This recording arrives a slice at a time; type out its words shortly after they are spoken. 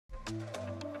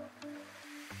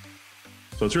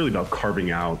So it's really about carving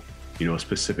out, a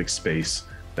specific space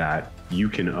that you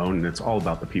can own, and it's all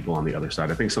about the people on the other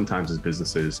side. I think sometimes as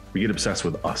businesses, we get obsessed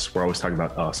with us. We're always talking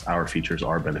about us, our features,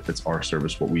 our benefits, our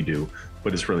service, what we do,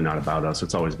 but it's really not about us.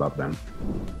 It's always about them.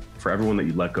 For everyone that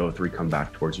you let go, 3 come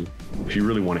back towards you. If you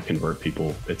really want to convert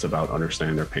people, it's about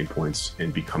understanding their pain points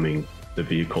and becoming the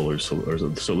vehicle or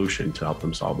the solution to help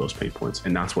them solve those pain points.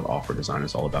 And that's what offer design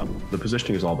is all about. The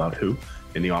positioning is all about who,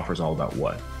 and the offer is all about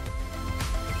what.